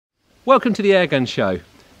Welcome to the Airgun Show.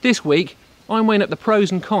 This week I'm weighing up the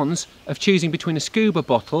pros and cons of choosing between a scuba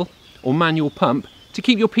bottle or manual pump to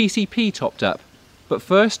keep your PCP topped up. But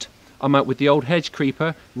first I'm out with the old hedge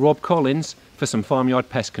creeper Rob Collins for some farmyard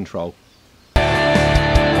pest control.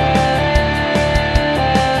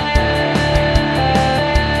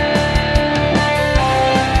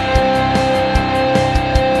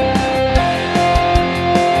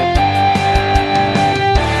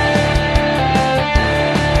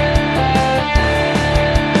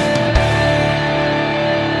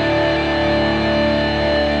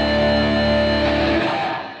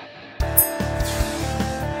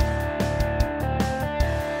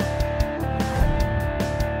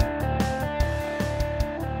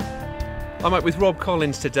 I'm out with Rob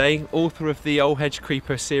Collins today, author of the Old Hedge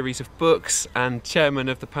Creeper series of books and chairman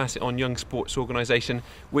of the Pass It On Young Sports organisation,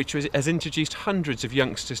 which has introduced hundreds of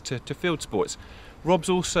youngsters to field sports. Rob's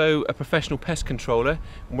also a professional pest controller,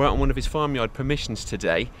 and we're out on one of his farmyard permissions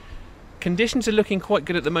today. Conditions are looking quite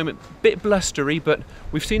good at the moment, a bit blustery, but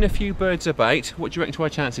we've seen a few birds about. What do you reckon to our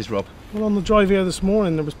chances, Rob? Well, on the drive here this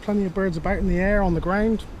morning there was plenty of birds about in the air, on the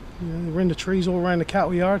ground. You know, they were in the trees all around the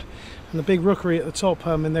cattle yard, and the big rookery at the top,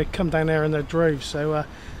 and they come down there in their droves. So,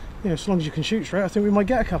 you know, as long as you can shoot straight, I think we might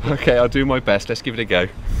get a couple. Okay, I'll do my best. Let's give it a go.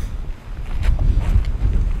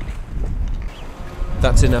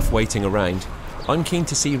 That's enough waiting around. I'm keen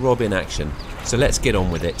to see Rob in action, so let's get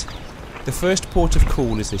on with it. The first port of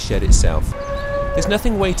call is the shed itself. There's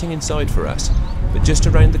nothing waiting inside for us, but just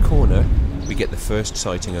around the corner we get the first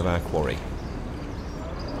sighting of our quarry.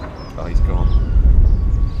 Oh, he's gone.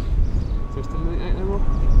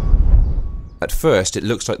 At first it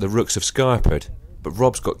looks like the rooks have scarpered, but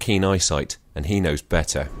Rob's got keen eyesight and he knows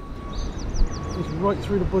better. He's right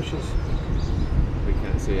through the bushes. We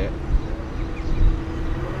can't see it.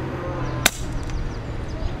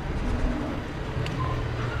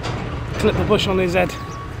 Clip the bush on his head.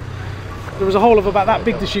 There was a hole of about that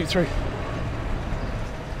big to shoot through.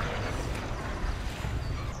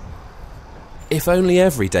 If only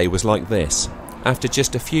every day was like this. After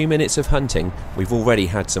just a few minutes of hunting, we've already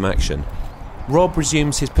had some action. Rob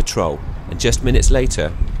resumes his patrol, and just minutes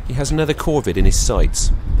later, he has another corvid in his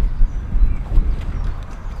sights.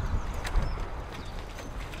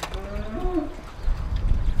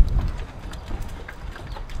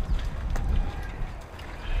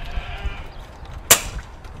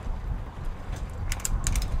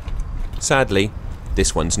 Sadly,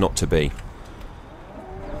 this one's not to be.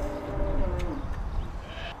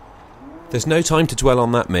 There's no time to dwell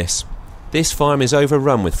on that miss. This farm is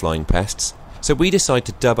overrun with flying pests, so we decide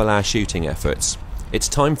to double our shooting efforts. It's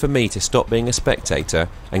time for me to stop being a spectator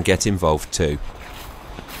and get involved too.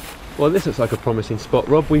 Well, this looks like a promising spot,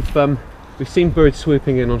 Rob. We've seen birds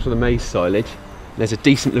swooping in onto the maize silage. There's a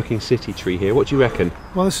decent looking city tree here. What do you reckon?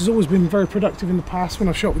 Well, this has always been very productive in the past when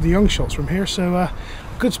I've shot with the young shots from here, so a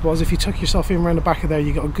good spot is if you tuck yourself in around the back of there,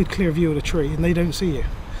 you got a good clear view of the tree and they don't see you.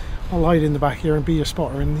 I'll hide in the back here and be your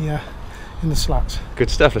spotter in the slats. Good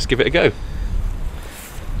stuff, let's give it a go. In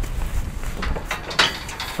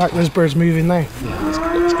fact, there's birds moving now.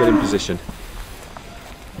 Yeah, let's get in position.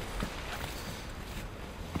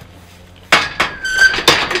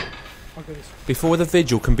 Before the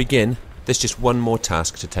vigil can begin, there's just one more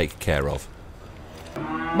task to take care of.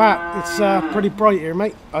 Matt, it's pretty bright here,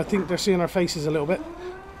 mate. I think they're seeing our faces a little bit.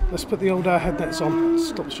 Let's put the old head nets on,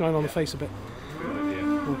 stop the shine on the face a bit.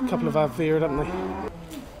 A couple of have veered, haven't they?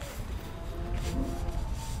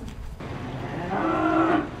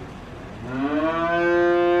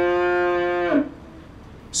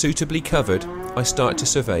 Suitably covered, I start to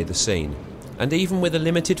survey the scene, and even with a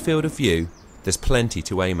limited field of view, there's plenty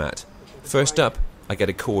to aim at. First up, I get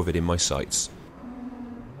a corvid in my sights.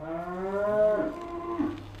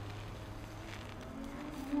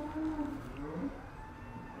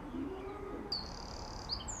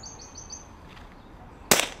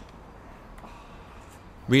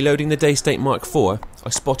 Reloading the Daystate Mark IV, I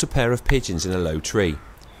spot a pair of pigeons in a low tree,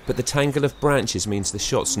 but the tangle of branches means the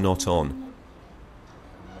shot's not on.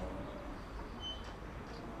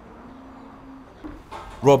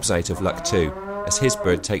 Rob's out of luck too, as his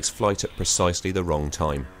bird takes flight at precisely the wrong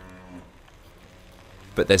time.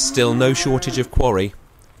 But there's still no shortage of quarry.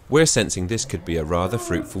 We're sensing this could be a rather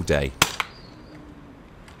fruitful day.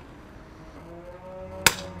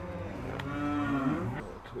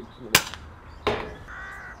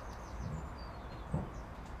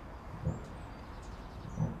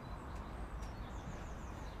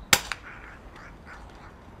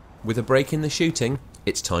 With a break in the shooting,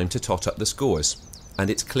 it's time to tot up the scores, and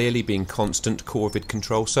it's clearly been constant corvid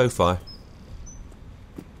control so far.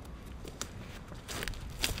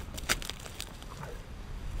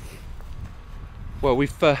 Well,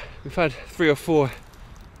 we've had 3 or 4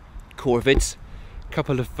 corvids, a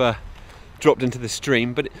couple have dropped into the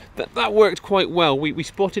stream, but that worked quite well. We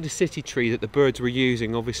spotted a city tree that the birds were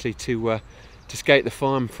using, obviously, to scout the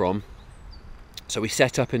farm from. So we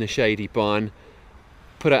set up in a shady barn,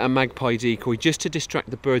 put out a magpie decoy just to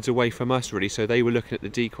distract the birds away from us, really, so they were looking at the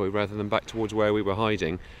decoy rather than back towards where we were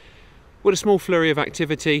hiding. With a small flurry of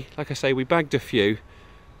activity, like I say, we bagged a few,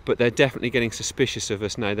 but they're definitely getting suspicious of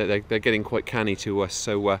us now. They're getting quite canny to us.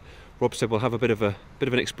 So Rob said we'll have a bit of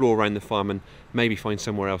an explore around the farm and maybe find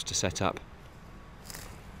somewhere else to set up.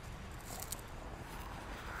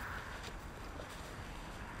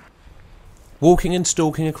 Walking and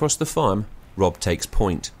stalking across the farm, Rob takes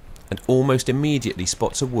point and almost immediately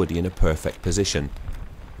spots a woodie in a perfect position.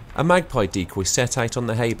 A magpie decoy set out on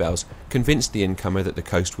the hay bales convinced the incomer that the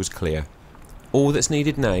coast was clear. All that's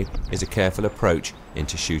needed now is a careful approach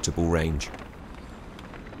into shootable range.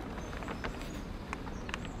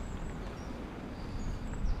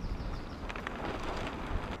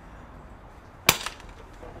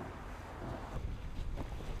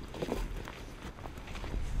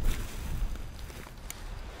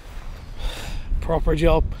 Proper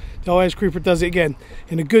job. The old edge creeper does it again.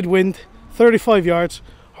 In a good wind, 35 yards,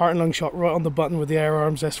 heart and lung shot right on the button with the Air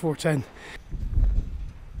Arms S410.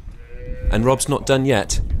 And Rob's not done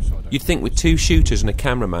yet. You'd think with 2 shooters and a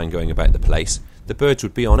cameraman going about the place, the birds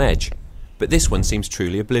would be on edge, but this one seems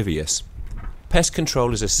truly oblivious. Pest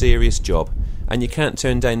control is a serious job, and you can't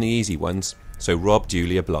turn down the easy ones, so Rob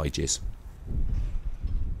duly obliges.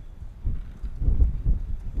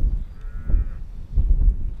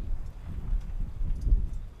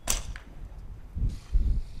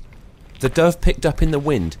 The dove picked up in the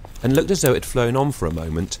wind and looked as though it had flown on for a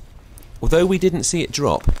moment. Although we didn't see it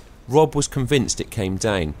drop, Rob was convinced it came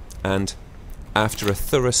down and, after a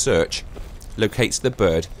thorough search, locates the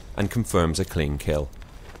bird and confirms a clean kill.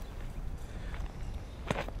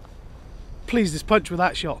 Pleased as punch with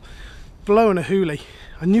that shot. Blowing a hoolie.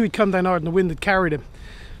 I knew he'd come down hard and the wind had carried him.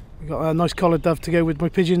 We got a nice collared dove to go with my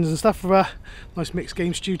pigeons and stuff for a nice mixed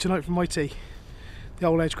game stew tonight for my tea. The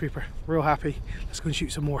old edge creeper, real happy. Let's go and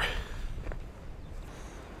shoot some more.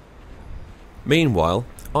 Meanwhile,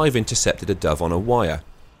 I've intercepted a dove on a wire.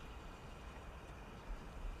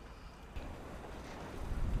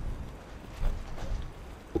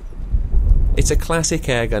 It's a classic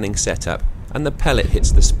airgunning setup, and the pellet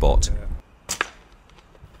hits the spot.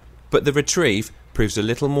 But the retrieve proves a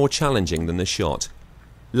little more challenging than the shot.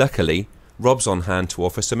 Luckily, Rob's on hand to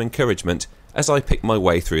offer some encouragement as I pick my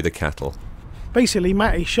way through the cattle. Basically,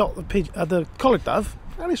 Matty shot the collared dove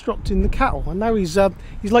and it's dropped in the cattle, and now he's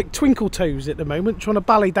like Twinkle Toes at the moment, trying to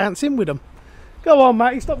ballet dance in with them. Go on,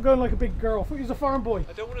 Matty, stop going like a big girl. I thought you was a farm boy.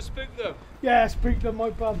 I don't want to spook them. Yeah, spook them,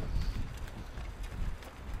 my bum.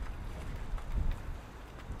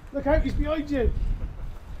 Look out, he's behind you.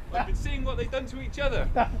 I've been seeing what they've done to each other.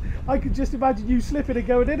 I could just imagine you slipping and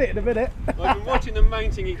going in it in a minute. I've been watching them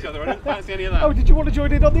mounting each other. I don't fancy any of that. Oh, did you want to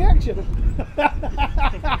join in on the action?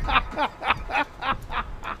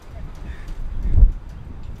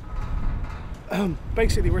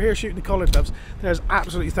 Basically, we're here shooting the collared doves. There's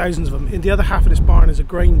absolutely thousands of them. In the other half of this barn is a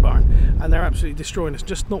grain barn, and they're absolutely destroying us.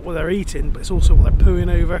 Just not what they're eating, but it's also what they're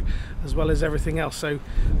pooing over, as well as everything else. So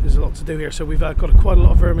there's a lot to do here. So we've got quite a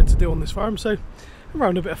lot of vermin to do on this farm. So we're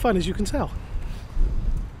having a bit of fun, as you can tell.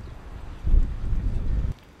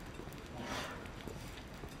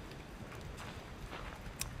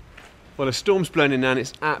 Well, a storm's blown in now and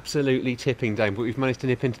it's absolutely tipping down, but we've managed to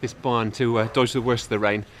nip into this barn to dodge the worst of the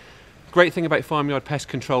rain. Great thing about farmyard pest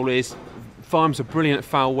control is farms are brilliant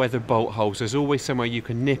foul weather bolt holes. There's always somewhere you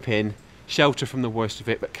can nip in, shelter from the worst of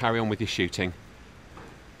it, but carry on with your shooting.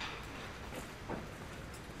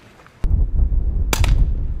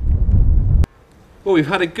 Well, we've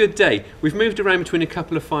had a good day. We've moved around between a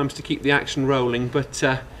couple of farms to keep the action rolling, but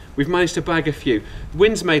we've managed to bag a few.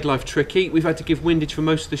 Wind's made life tricky. We've had to give windage for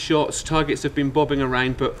most of the shots. Targets have been bobbing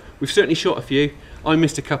around, but we've certainly shot a few. I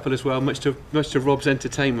missed a couple as well, much to Rob's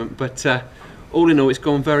entertainment, but all in all, it's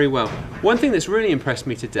gone very well. One thing that's really impressed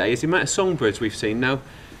me today is the amount of songbirds we've seen. Now,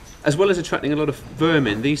 as well as attracting a lot of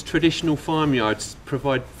vermin, these traditional farmyards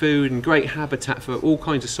provide food and great habitat for all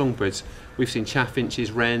kinds of songbirds. We've seen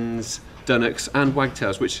chaffinches, wrens, dunnocks and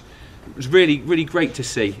wagtails, which was really, really great to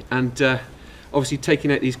see. And obviously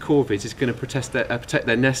taking out these corvids is going to protect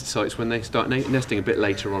their nest sites when they start nesting a bit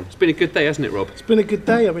later on. It's been a good day, hasn't it, Rob? It's been a good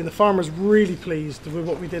day. I mean, the farmer's really pleased with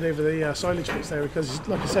what we did over the silage pits there, because,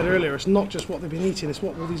 like I said earlier, it's not just what they've been eating, it's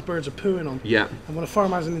what all these birds are pooing on. Yeah. And when a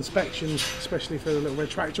farm has an inspection, especially for a little red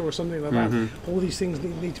tractor or something like that, all these things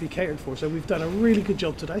need to be catered for. So we've done a really good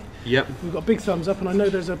job today. Yep. We've got a big thumbs up, and I know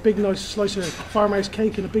there's a big nice slice of farmhouse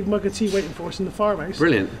cake and a big mug of tea waiting for us in the farmhouse.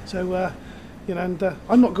 Brilliant. So, you know, and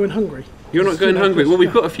I'm not going hungry. You're not going hungry? Well,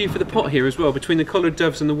 we've got a few for the pot here as well. Between the collared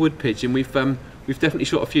doves and the wood pigeon, we've definitely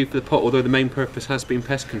shot a few for the pot, although the main purpose has been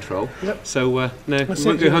pest control. Yep. So, no, we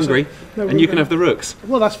won't go hungry, and you can have the rooks.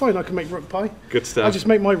 Well, that's fine, I can make rook pie. Good stuff. I just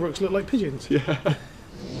make my rooks look like pigeons. Yeah.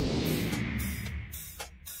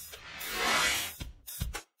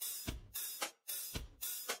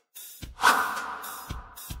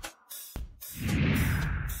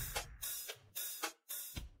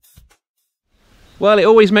 Well, it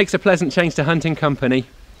always makes a pleasant change to hunting company,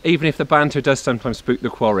 even if the banter does sometimes spook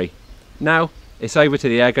the quarry. Now, it's over to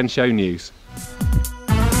the Airgun Show news.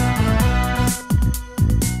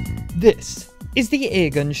 This is the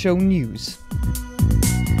Airgun Show news.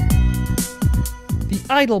 The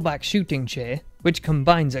idleback shooting chair, which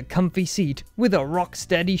combines a comfy seat with a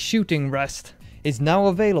rock-steady shooting rest, is now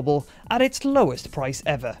available at its lowest price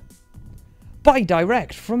ever. Buy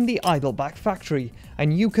direct from the Idleback factory,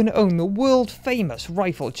 and you can own the world-famous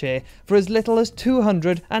rifle chair for as little as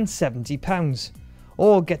 £270,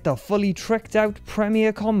 or get the fully tricked-out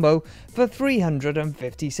Premier combo for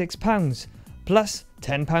 £356, plus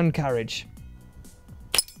 £10 carriage.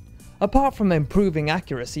 Apart from improving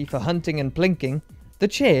accuracy for hunting and plinking, the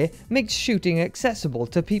chair makes shooting accessible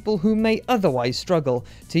to people who may otherwise struggle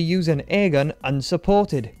to use an airgun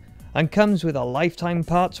unsupported, and comes with a lifetime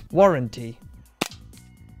parts warranty.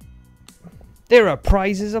 There are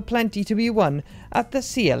prizes aplenty to be won at the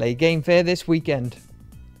CLA Game Fair this weekend.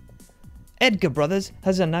 Edgar Brothers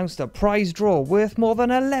has announced a prize draw worth more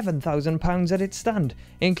than £11,000 at its stand,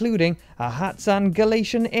 including a Hatsan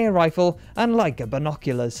Galatian air rifle and Leica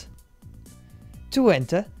binoculars. To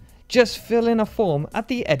enter, just fill in a form at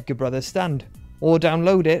the Edgar Brothers stand, or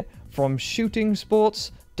download it from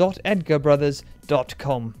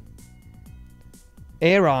shootingsports.edgarbrothers.com.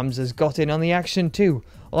 Air Arms has got in on the action too.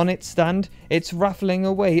 On its stand, it's raffling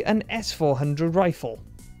away an S400 rifle.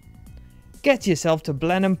 Get yourself to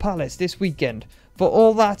Blenheim Palace this weekend for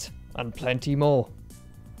all that and plenty more.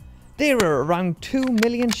 There are around 2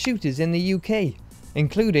 million shooters in the UK,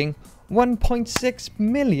 including 1.6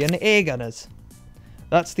 million airgunners.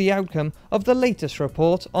 That's the outcome of the latest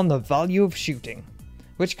report on the value of shooting,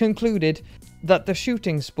 which concluded that the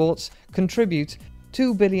shooting sports contribute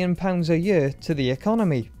 £2 billion a year to the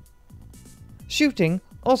economy. Shooting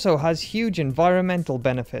also has huge environmental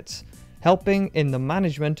benefits, helping in the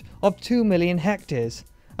management of 2 million hectares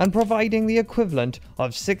and providing the equivalent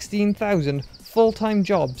of 16,000 full-time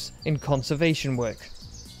jobs in conservation work.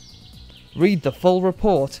 Read the full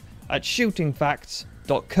report at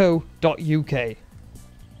shootingfacts.co.uk.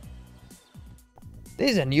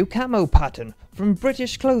 There's a new camo pattern from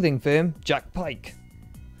British clothing firm Jack Pike.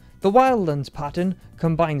 The Wildlands pattern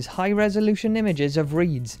combines high-resolution images of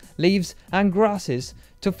reeds, leaves and grasses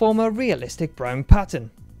to form a realistic brown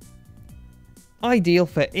pattern. Ideal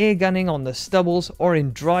for airgunning on the stubbles or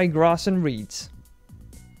in dry grass and reeds.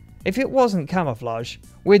 If it wasn't camouflage,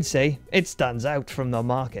 we'd say it stands out from the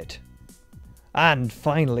market. And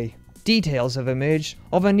finally, details have emerged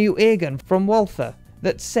of a new airgun from Walther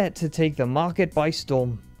that's set to take the market by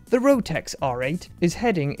storm. The Rotex R8 is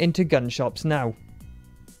heading into gun shops now.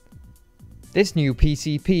 This new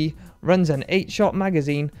PCP runs an 8-shot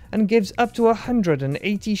magazine and gives up to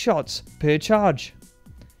 180 shots per charge.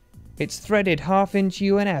 Its threaded 1/2-inch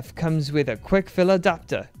UNF comes with a quick fill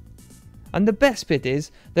adapter. And the best bit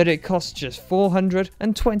is that it costs just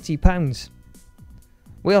 £420.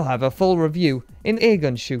 We'll have a full review in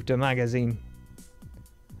Airgun Shooter magazine.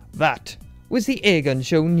 That was the Airgun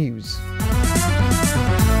Show news.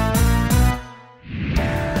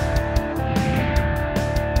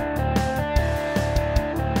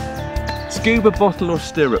 Scuba bottle or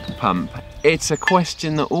stirrup pump? It's a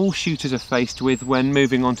question that all shooters are faced with when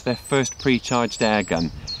moving on to their first pre-charged airgun.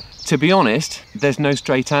 To be honest, there's no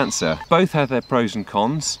straight answer. Both have their pros and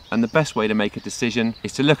cons, and the best way to make a decision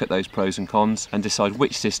is to look at those pros and cons and decide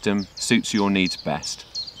which system suits your needs best.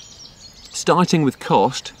 Starting with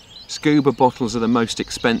cost, scuba bottles are the most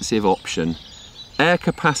expensive option. Air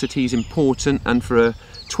capacity is important, and for a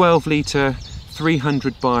 12 litre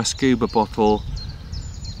 300 bar scuba bottle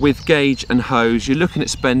with gauge and hose, you're looking at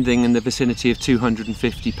spending in the vicinity of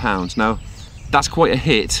 £250. Now, That's quite a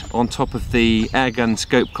hit on top of the airgun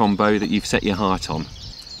scope combo that you've set your heart on.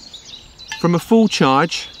 From a full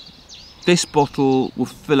charge, this bottle will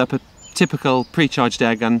fill up a typical pre-charged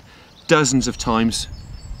airgun dozens of times,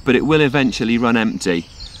 but it will eventually run empty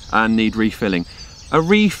and need refilling. A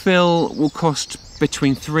refill will cost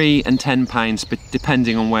between £3 and £10, but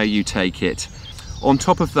depending on where you take it. On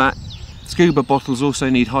top of that, scuba bottles also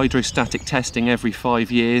need hydrostatic testing every 5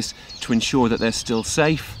 years to ensure that they're still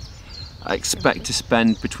safe. I expect to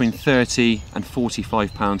spend between £30 and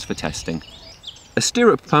 £45 for testing. A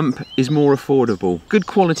stirrup pump is more affordable. Good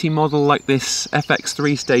quality model like this FX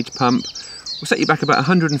 3-stage pump will set you back about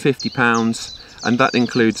 £150, and that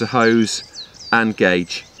includes a hose and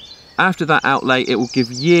gauge. After that outlay, it will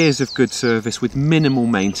give years of good service with minimal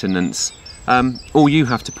maintenance. All you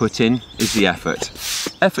have to put in is the effort.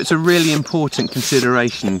 Effort's a really important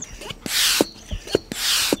consideration.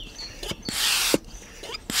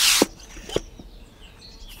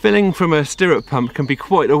 Filling from a stirrup pump can be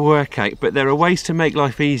quite a workout, but there are ways to make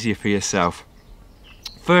life easier for yourself.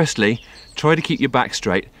 Firstly, try to keep your back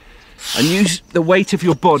straight and use the weight of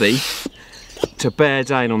your body to bear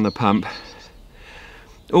down on the pump.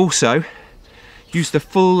 Also, use the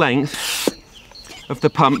full length of the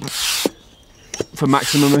pump for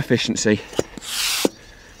maximum efficiency.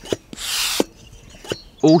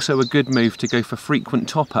 Also a good move to go for frequent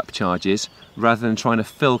top-up charges rather than trying to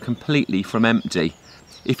fill completely from empty.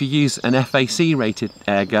 If you use an FAC rated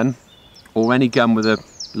airgun or any gun with a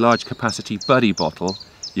large capacity buddy bottle,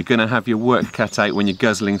 you're going to have your work cut out when you're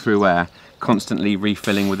guzzling through air, constantly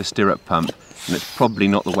refilling with a stirrup pump, and it's probably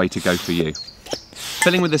not the way to go for you.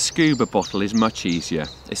 Filling with a scuba bottle is much easier.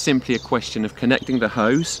 It's simply a question of connecting the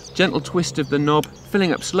hose, gentle twist of the knob,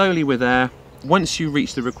 filling up slowly with air. Once you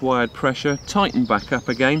reach the required pressure, tighten back up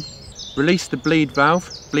again, release the bleed valve,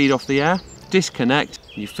 bleed off the air, disconnect,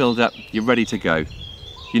 you've filled up, you're ready to go.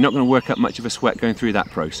 You're not going to work up much of a sweat going through that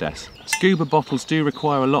process. Scuba bottles do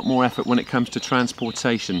require a lot more effort when it comes to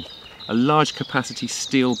transportation. A large capacity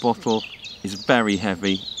steel bottle is very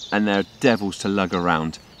heavy and they're devils to lug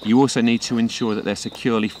around. You also need to ensure that they're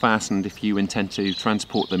securely fastened if you intend to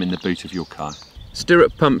transport them in the boot of your car.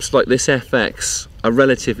 Stirrup pumps like this FX are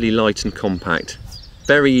relatively light and compact,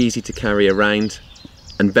 very easy to carry around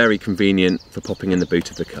and very convenient for popping in the boot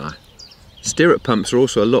of the car. Stirrup pumps are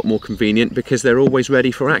also a lot more convenient because they're always ready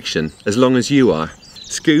for action, as long as you are.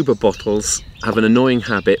 Scuba bottles have an annoying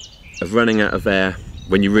habit of running out of air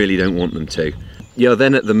when you really don't want them to. You're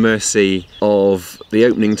then at the mercy of the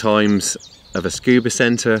opening times of a scuba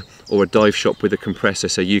centre or a dive shop with a compressor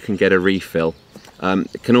so you can get a refill.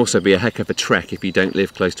 It can also be a heck of a trek if you don't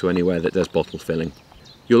live close to anywhere that does bottle filling.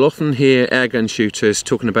 You'll often hear airgun shooters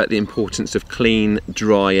talking about the importance of clean,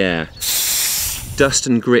 dry air. Dust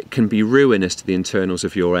and grit can be ruinous to the internals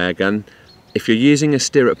of your airgun. If you're using a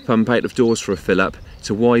stirrup pump out of doors for a fill-up, it's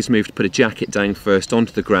a wise move to put a jacket down first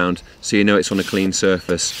onto the ground so you know it's on a clean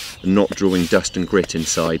surface and not drawing dust and grit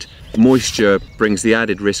inside. Moisture brings the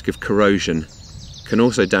added risk of corrosion, can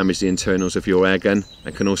also damage the internals of your airgun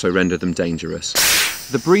and can also render them dangerous.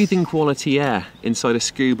 The breathing quality air inside a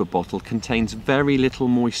scuba bottle contains very little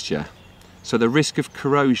moisture, so the risk of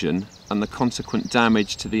corrosion and the consequent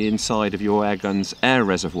damage to the inside of your airgun's air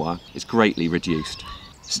reservoir is greatly reduced.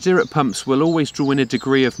 Stirrup pumps will always draw in a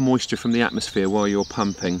degree of moisture from the atmosphere while you're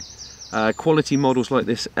pumping. Quality models like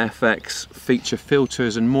this FX feature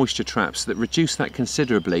filters and moisture traps that reduce that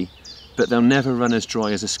considerably, but they'll never run as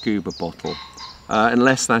dry as a scuba bottle,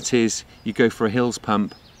 unless that is you go for a Hills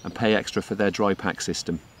pump and pay extra for their dry pack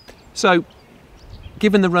system. So,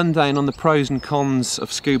 given the rundown on the pros and cons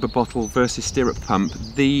of scuba bottle versus stirrup pump,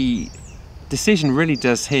 the decision really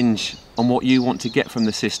does hinge on what you want to get from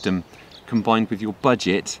the system, combined with your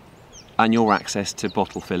budget and your access to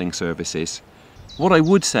bottle filling services. What I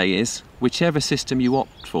would say is, whichever system you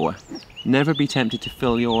opt for, never be tempted to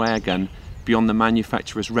fill your airgun beyond the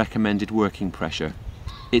manufacturer's recommended working pressure.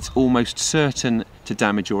 It's almost certain to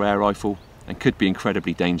damage your air rifle and could be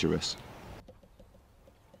incredibly dangerous.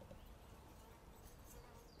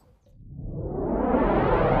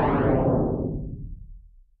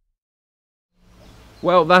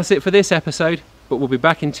 Well, that's it for this episode, but we'll be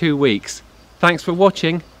back in 2 weeks. Thanks for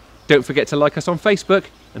watching. Don't forget to like us on Facebook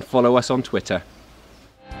and follow us on Twitter.